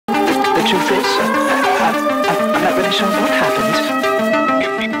truth is, I'm not really sure what happened.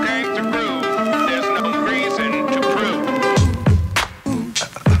 If you came to prove, there's no reason to prove.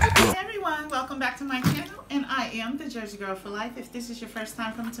 Hey everyone, welcome back to my channel, and I am the Jersey Girl for Life. If this is your first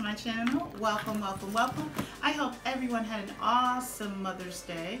time coming to my channel, welcome, welcome, welcome. I hope everyone had an awesome Mother's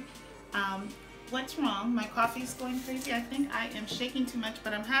Day. What's wrong? My coffee is going crazy. I think I am shaking too much,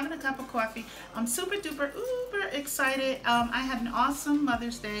 but I'm having a cup of coffee. I'm super duper uber excited. I had an awesome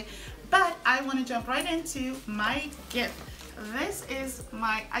Mother's Day, but I want to jump right into my gift. This is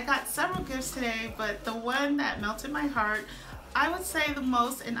I got several gifts today, but the one that melted my heart, I would say the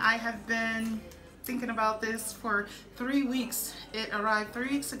most, and I have been thinking about this for 3 weeks. It arrived 3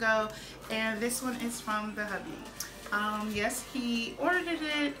 weeks ago, and this one is from the hubby. Yes, he ordered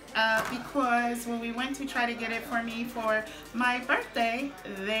it because when we went to try to get it for me for my birthday,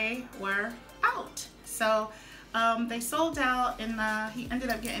 they were out. So they sold out, and he ended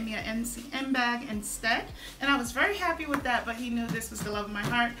up getting me an NCM bag instead, and I was very happy with that. But he knew this was the love of my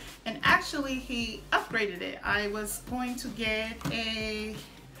heart, and actually he upgraded it. I was going to get a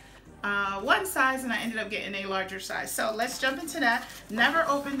one size, and I ended up getting a larger size. So let's jump into that. Never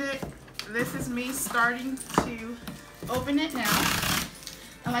opened it. This is me starting to open it now,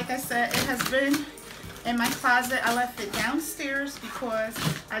 and like I said, it has been in my closet. I left it downstairs because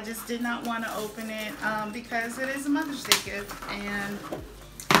I just did not want to open it because it is a Mother's Day gift, and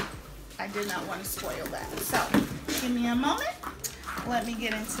I did not want to spoil that. So give me a moment. Let me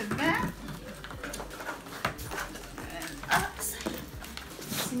get into that. And up.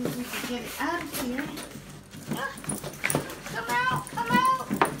 See if we can get it out of here. Come out, come out,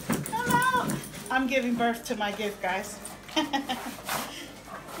 come out. I'm giving birth to my gift, guys. Here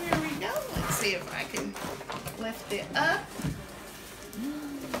we go. Let's see if I can lift it up.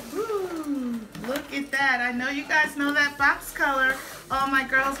 Ooh, look at that. I know you guys know that box color. All my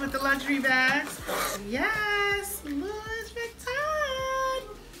girls with the luxury bags. Yes, Louis Vuitton.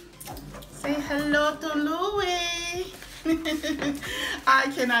 Say hello to Louis. I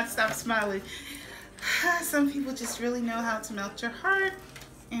cannot stop smiling. Some people just really know how to melt your heart.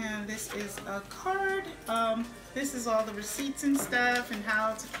 And this is a card. This is all the receipts and stuff, and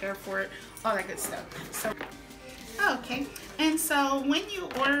how to care for it, all that good stuff. So, okay. And so when you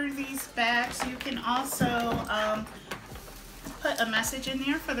order these bags, you can also put a message in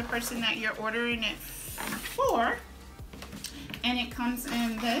there for the person that you're ordering it for. And it comes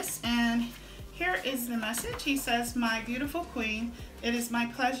in this, and here is the message. He says, "My beautiful queen, it is my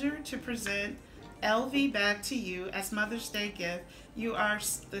pleasure to present LV bag to you as Mother's Day gift. You are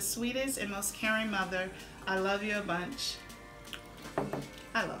the sweetest and most caring mother. I love you a bunch."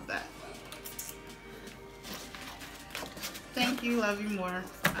 I love that. Thank you, love you more.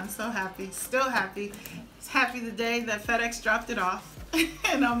 I'm so happy, still happy. It's happy the day that FedEx dropped it off.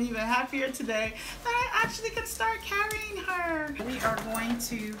 And I'm even happier today that I actually can start carrying her. We are going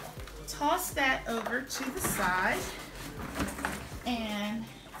to toss that over to the side and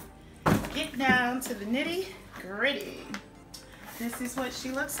get down to the nitty gritty. This is what she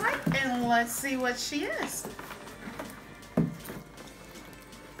looks like, and let's see what she is.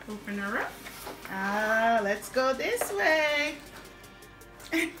 Open her up. Let's go this way.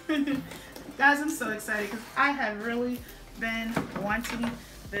 Guys, I'm so excited because I have really been wanting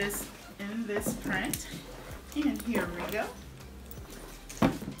this in this print. And here we go.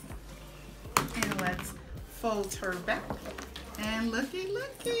 And let's fold her back. And looky,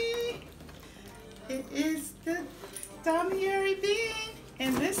 looky. It is the Damieri bean,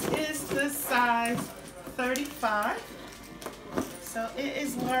 and this is the size 35. So it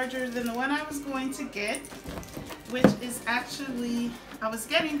is larger than the one I was going to get, which is actually, I was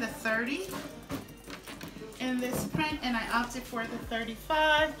getting the 30 in this print, and I opted for the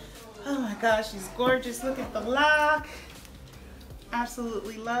 35. Oh my gosh, she's gorgeous. Look at the lock.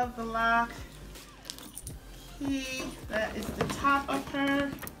 Absolutely love the lock. That is the top of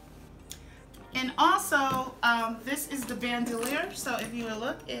her. And also, this is the bandolier. So if you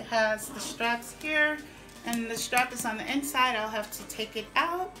look, it has the straps here, and the strap is on the inside. I'll have to take it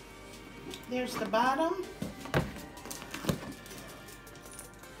out. There's the bottom.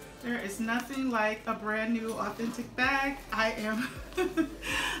 There is nothing like a brand new authentic bag. I am,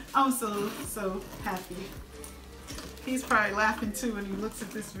 I'm so happy. He's probably laughing too when he looks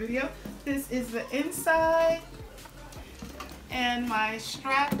at this video. This is the inside. And my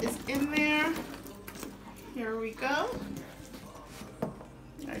strap is in there. Here we go.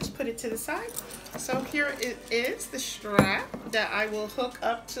 I just put it to the side. So here it is, the strap that I will hook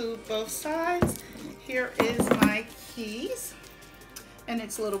up to both sides. Here is my keys and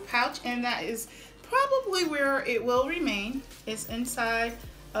its little pouch, and that is probably where it will remain. It's inside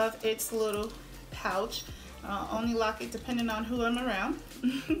of its little pouch. Only lock it depending on who I'm around.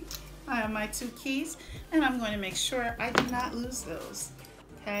 I have my 2 keys, and I'm going to make sure I do not lose those.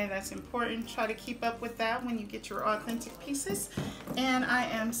 Okay, that's important. Try to keep up with that when you get your authentic pieces. And I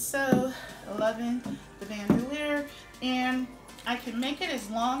am so loving the bandolier, and I can make it as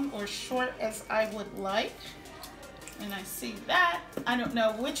long or short as I would like. And I see that. I don't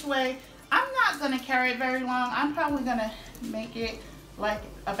know which way. I'm not going to carry it very long. I'm probably going to make it like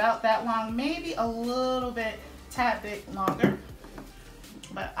about that long, maybe a little bit, tad bit longer.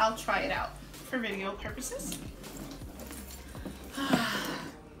 But I'll try it out for video purposes.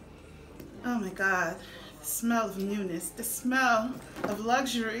 Oh my God, the smell of newness, the smell of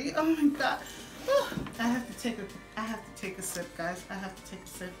luxury. Oh my God. I have to take a sip, guys. I have to take a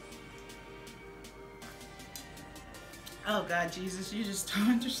sip. Oh God, Jesus, you just don't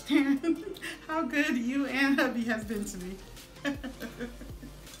understand how good you and hubby has been to me.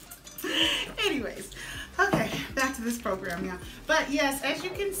 Anyways, okay, back to this program now. But yes, as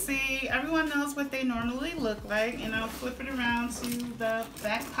you can see, everyone knows what they normally look like, and I'll flip it around to the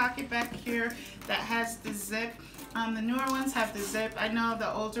back pocket back here that has the zip. The newer ones have the zip. I know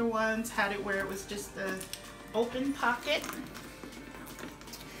the older ones had it where it was just the open pocket.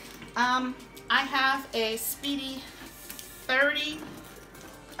 I have a Speedy 30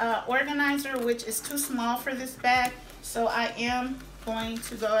 organizer, which is too small for this bag, so I am going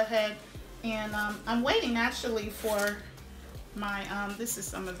to go ahead and I'm waiting actually for my this is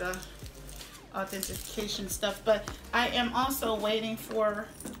some of the authentication stuff, but I am also waiting for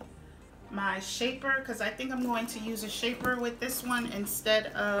my shaper, because I think I'm going to use a shaper with this one instead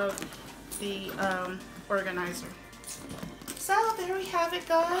of the organizer. So there we have it,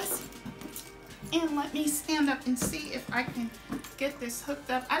 guys. And let me stand up and see if I can get this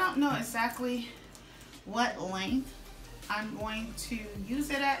hooked up. I don't know exactly what length I'm going to use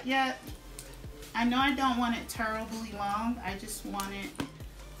it at yet. I know I don't want it terribly long. I just want it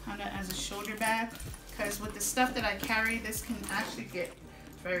kind of as a shoulder bag, because with the stuff that I carry, this can actually get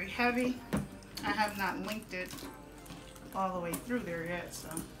very heavy. I have not linked it all the way through there yet, so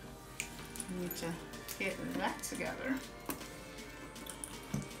I need to get that together.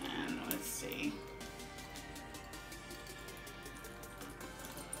 And let's see.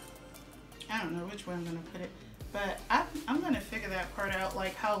 I don't know which way I'm going to put it, but I'm going to figure that part out,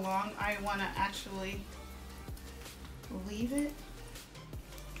 like how long I want to actually leave it.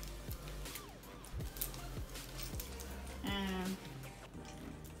 And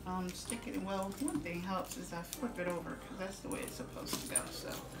stick it, well, one thing helps is I flip it over, because that's the way it's supposed to go. So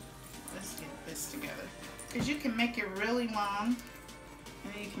let's get this together, because you can make it really long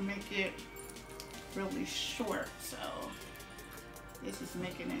and you can make it really short. So this is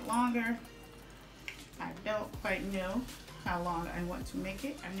making it longer. I don't quite know how long I want to make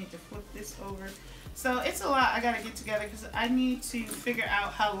it. I need to flip this over. So it's a lot I gotta get together, because I need to figure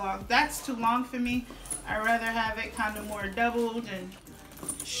out how long. That's too long for me. I'd rather have it kind of more doubled and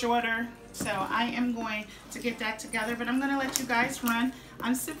shorter. So I am going to get that together, but I'm going to let you guys run.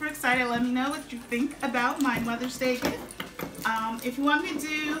 I'm super excited. Let me know what you think about my Mother's Day gift. If you want me to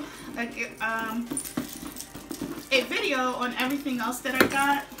do a video on everything else that I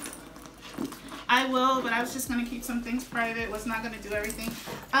got, I will, but I was just going to keep some things private. Was not going to do everything.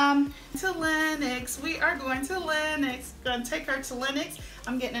 To Lennox. We are going to Lennox. Going to take her to Lennox.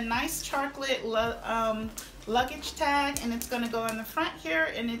 I'm getting a nice chocolate luggage tag, and it's going to go in the front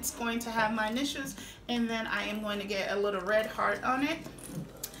here, and it's going to have my initials, and then I am going to get a little red heart on it.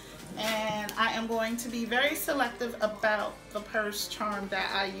 And I am going to be very selective about the purse charm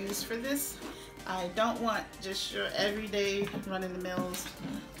that I use for this. I don't want just your everyday run-in-the-mills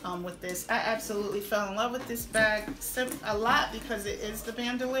with this. I absolutely fell in love with this bag a lot because it is the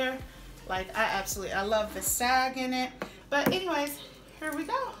bandolier. Like, I love the sag in it. But anyways, here we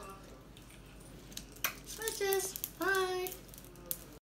go.